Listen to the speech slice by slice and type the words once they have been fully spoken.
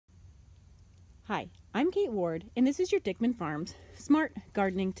Hi, I'm Kate Ward, and this is your Dickman Farms Smart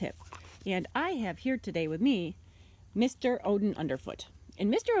Gardening Tip. And I have here today with me Mr. Odin Underfoot.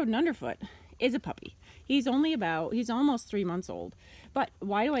 And Mr. Odin Underfoot is a puppy. He's almost 3 months old. But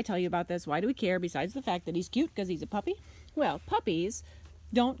why do I tell you about this? Why do we care besides the fact that he's cute because he's a puppy? Well, puppies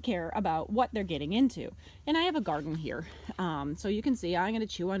don't care about what they're getting into. And I have a garden here. So you can see I'm going to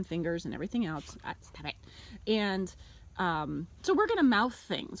chew on fingers and everything else. Stop it. And so we're going to mouth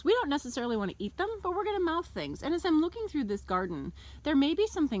things. We don't necessarily want to eat them, but we're going to mouth things. And as I'm looking through this garden, there may be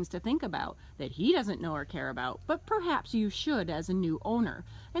some things to think about that he doesn't know or care about, but perhaps you should as a new owner.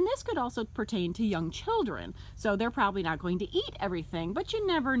 And this could also pertain to young children. So they're probably not going to eat everything, but you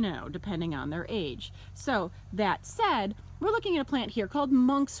never know depending on their age. So that said, we're looking at a plant here called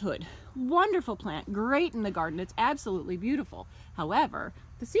monkshood. Wonderful plant, great in the garden. It's absolutely beautiful. However,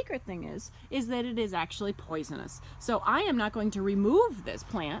 the secret thing is that it is actually poisonous. So I am not going to remove this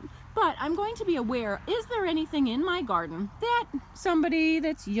plant, but I'm going to be aware, is there anything in my garden that somebody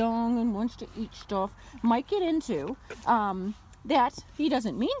that's young and wants to eat stuff might get into that he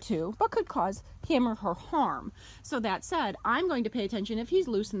doesn't mean to, but could cause him or her harm. So that said, I'm going to pay attention if he's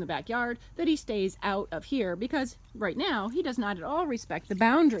loose in the backyard, that he stays out of here, because right now he does not at all respect the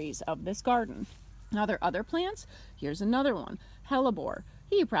boundaries of this garden. Now there are other plants. Here's another one, hellebore.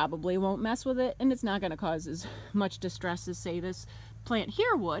 He probably won't mess with it, and it's not going to cause as much distress as, say, this plant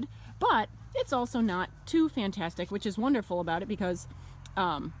here would, but it's also not too fantastic, which is wonderful about it, because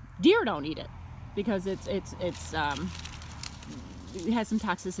deer don't eat it, because it has some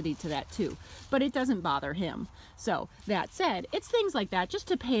toxicity to that too, but it doesn't bother him. So that said, it's things like that just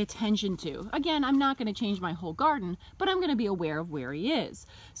to pay attention to. Again, I'm not going to change my whole garden, but I'm going to be aware of where he is.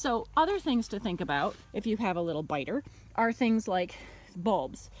 So other things to think about if you have a little biter are things like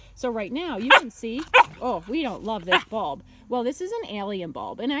bulbs. So right now you can see, oh, we don't love this bulb. Well, this is an allium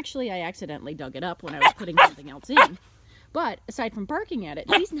bulb, and actually I accidentally dug it up when I was putting something else in. But aside from barking at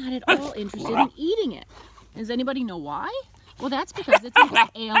it, he's not at all interested in eating it. Does anybody know why? Well, that's because it's an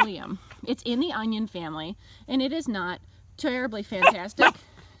allium. It's in the onion family, and it is not terribly fantastic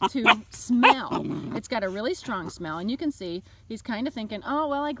to smell. It's got a really strong smell, and you can see he's kind of thinking, oh,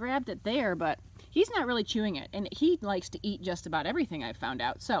 well, I grabbed it there, but he's not really chewing it, and he likes to eat just about everything, I've found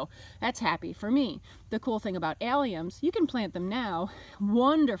out, so that's happy for me. The cool thing about alliums, you can plant them now,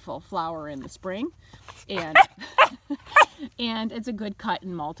 wonderful flower in the spring, and and it's a good cut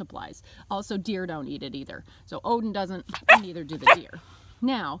and multiplies. Also, deer don't eat it either, so Odin doesn't, and neither do the deer.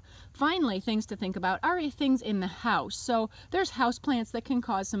 Now, finally, things to think about are things in the house. So there's house plants that can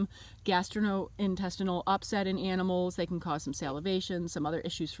cause some gastrointestinal upset in animals. They can cause some salivation, some other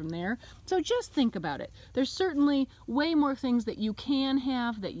issues from there. So just think about it. There's certainly way more things that you can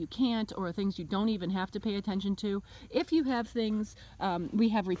have that you can't, or things you don't even have to pay attention to. If you have things, we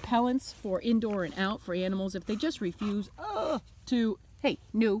have repellents for indoor and out for animals. If they just refuse to, hey,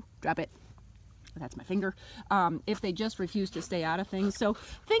 no, drop it. That's my finger. If they just refuse to stay out of things. So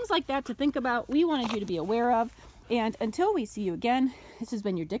things like that to think about, we wanted you to be aware of. And until we see you again, this has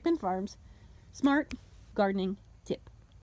been your Dickman Farms Smart Gardening